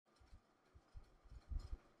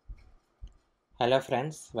Hello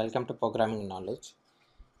friends, welcome to Programming Knowledge.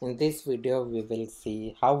 In this video we will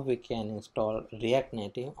see how we can install React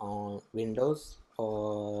Native on Windows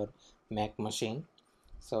or Mac machine.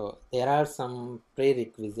 So there are some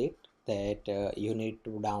prerequisites that you need to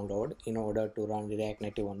download in order to run React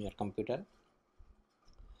Native on your computer.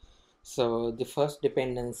 So the first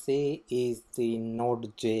dependency is the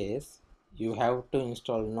Node.js. You have to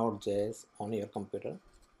install Node.js on your computer.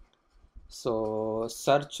 So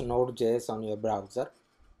search Node.js on your browser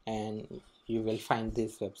and you will find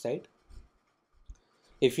this website.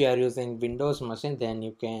 If you are using Windows machine, then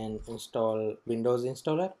you can install Windows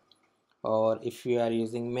installer, or if you are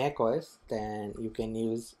using Mac OS, then you can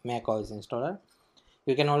use Mac OS installer.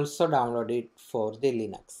 You can also download it for the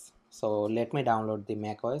Linux. So let me download the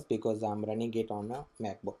Mac OS because I'm running it on a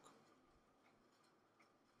MacBook.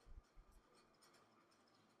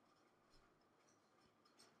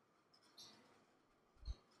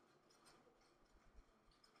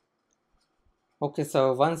 Okay,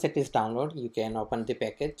 so once it is downloaded, you can open the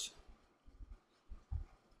package.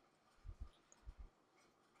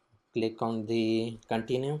 Click on the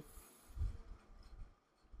continue,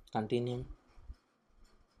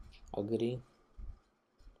 agree,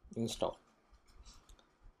 install.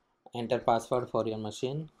 Enter password for your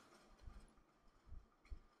machine.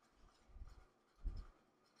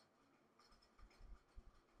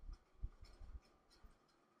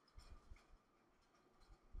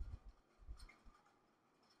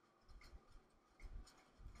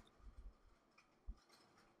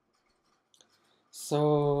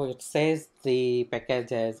 So it says the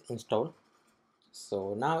package has installed.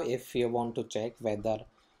 So now if you want to check whether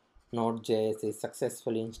Node.js is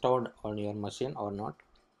successfully installed on your machine or not,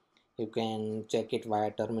 you can check it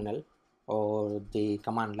via terminal or the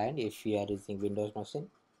command line. If you are using Windows machine,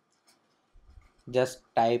 just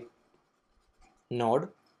type node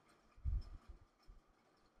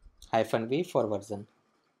 -v for version,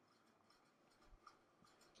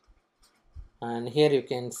 and here you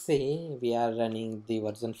can see we are running the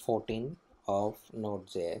version 14 of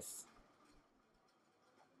Node.js.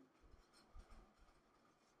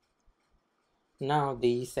 Now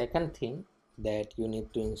the second thing that you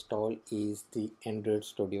need to install is the Android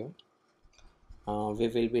Studio. We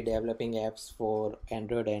will be developing apps for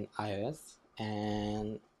Android and iOS,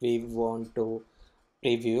 and we want to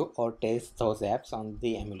preview or test those apps on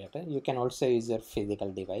the emulator. You can also use your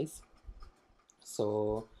physical device.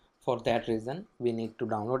 So for that reason we need to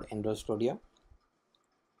download Android Studio.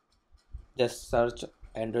 Just search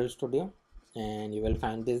Android Studio and you will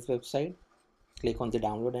find this website. Click on the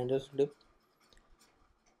download Android Studio.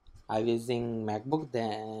 I'm using MacBook,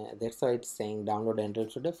 that's why it's saying download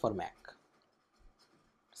Android Studio for Mac.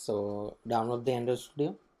 So download the Android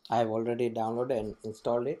Studio. I have already downloaded and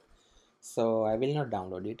installed it, so I will not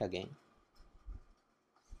download it again.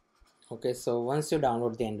 Okay, so once you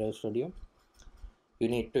download the Android Studio, you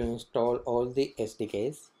need to install all the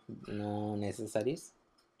SDKs necessaries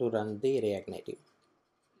to run the React Native.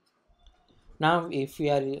 Now if you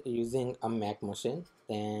are using a Mac machine,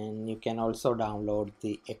 then you can also download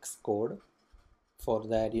the Xcode. For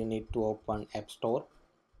that you need to open App Store,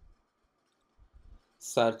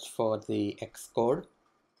 search for the Xcode,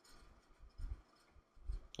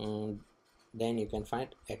 and then you can find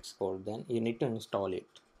Xcode. Then you need to install it.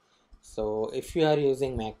 So if you are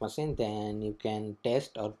using Mac machine, then you can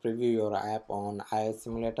test or preview your app on iOS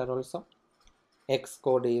simulator also.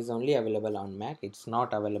 Xcode is only available on Mac, it's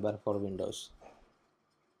not available for Windows.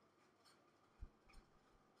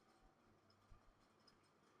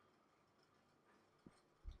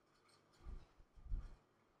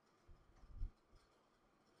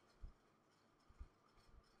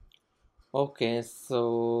 Okay,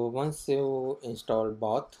 so once you install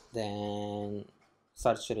both, then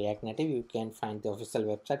search React Native. You can find the official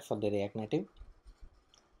website for the React Native.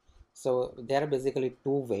 So there are basically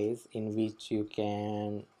two ways in which you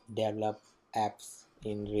can develop apps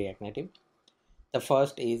in React Native. The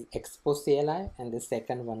first is Expo Cli and the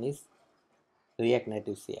second one is React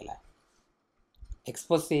Native CLI.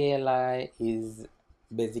 Expo Cli is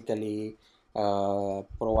basically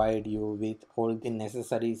provide you with all the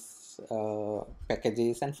necessary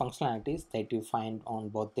packages and functionalities that you find on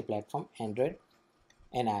both the platform Android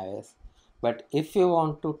and iOS. But if you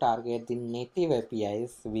want to target the native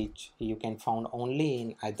APIs which you can find only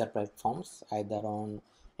in either platforms, either on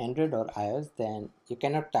Android or iOS, then you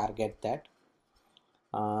cannot target that.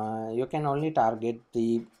 You can only target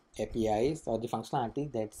the APIs or the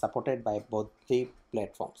functionality that's supported by both the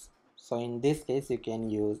platforms. So in this case you can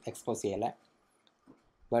use Expo Cli.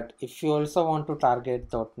 But if you also want to target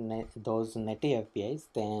those native APIs,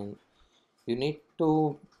 then you need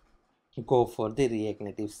to go for the React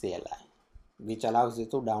Native CLI, which allows you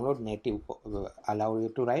to download allow you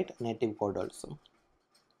to write native code also.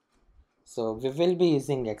 So we will be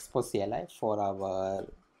using Expo CLI for our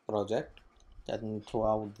project and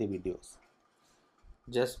throughout the videos.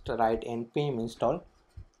 Just write npm install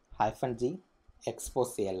 -g Expo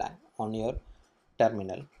CLI on your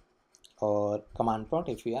terminal or command prompt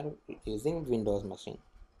if you are using Windows machine.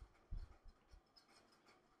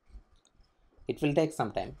 It will take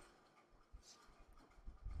some time.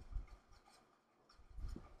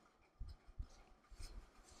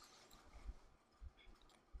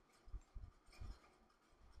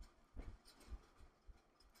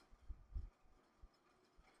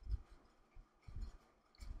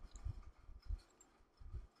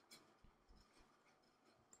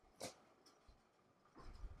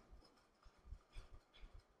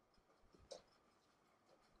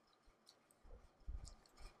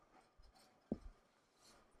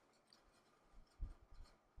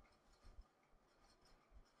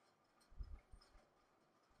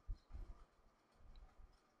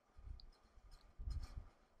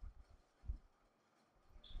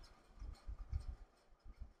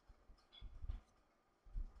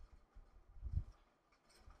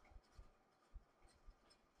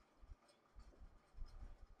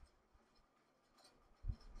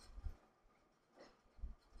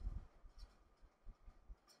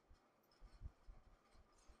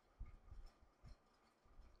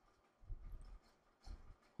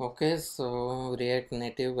 Okay, so React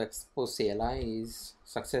Native Expo CLI is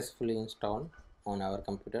successfully installed on our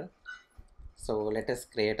computer. So let us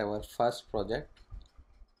create our first project.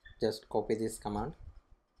 Just copy this command,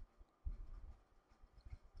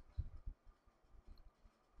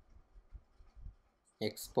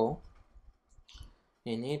 Expo,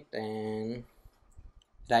 in it, and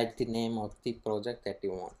write the name of the project that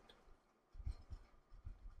you want.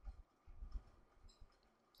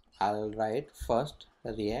 I'll write first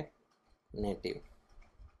React Native.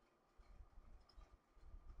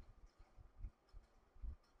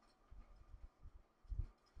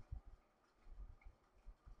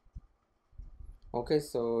 Okay,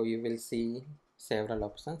 so you will see several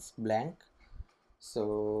options blank.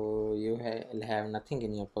 So you have nothing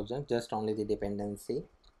in your project, just only the dependency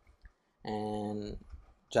and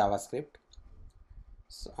JavaScript.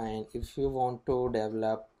 So, and if you want to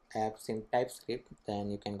develop apps in TypeScript,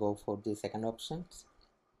 then you can go for the second options.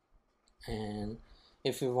 And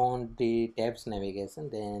if you want the tabs navigation,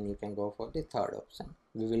 then you can go for the third option.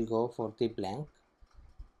 We will go for the blank.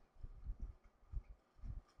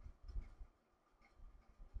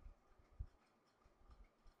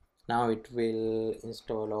 Now it will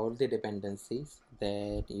install all the dependencies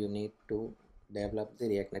that you need to develop the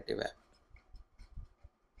React Native app.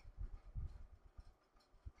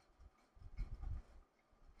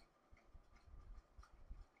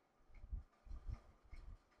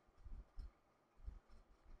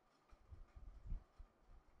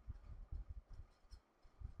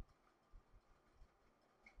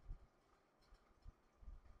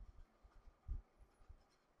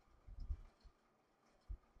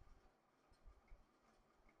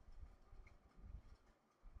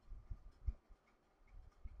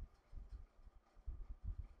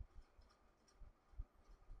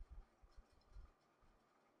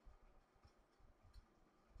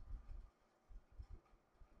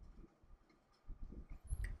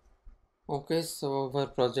 Okay, so our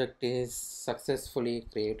project is successfully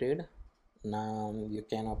created. Now you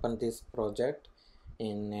can open this project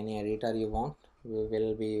in any editor you want. We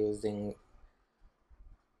will be using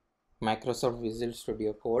Microsoft Visual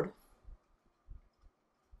Studio Code.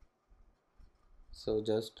 So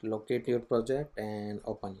just locate your project and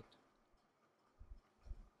open it.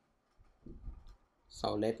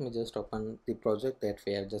 So let me just open the project that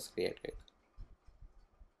we have just created.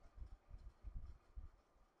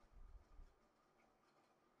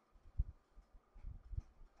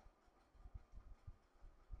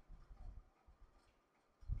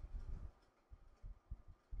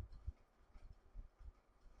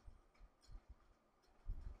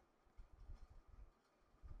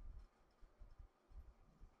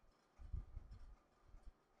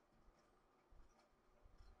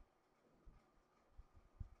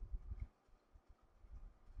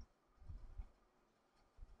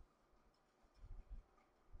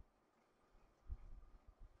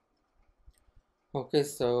 Okay,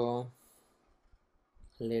 so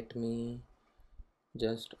let me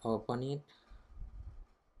just open it.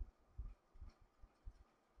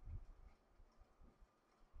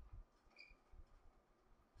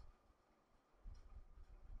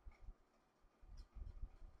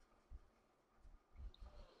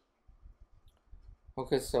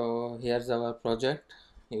 Okay, so here's our project.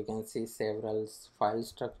 You can see several file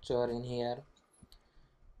structure in here.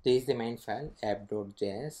 This is the main file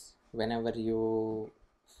app.js. Whenever you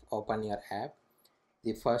open your app,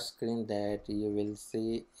 the first screen that you will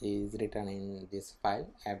see is written in this file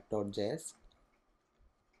app.js.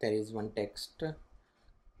 There is one text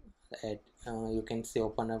that you can see.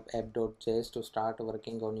 Open up app.js to start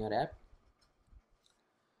working on your app,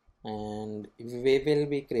 and we will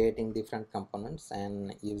be creating different components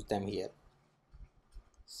and use them here.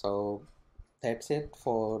 So that's it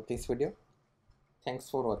for this video. Thanks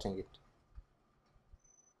for watching it.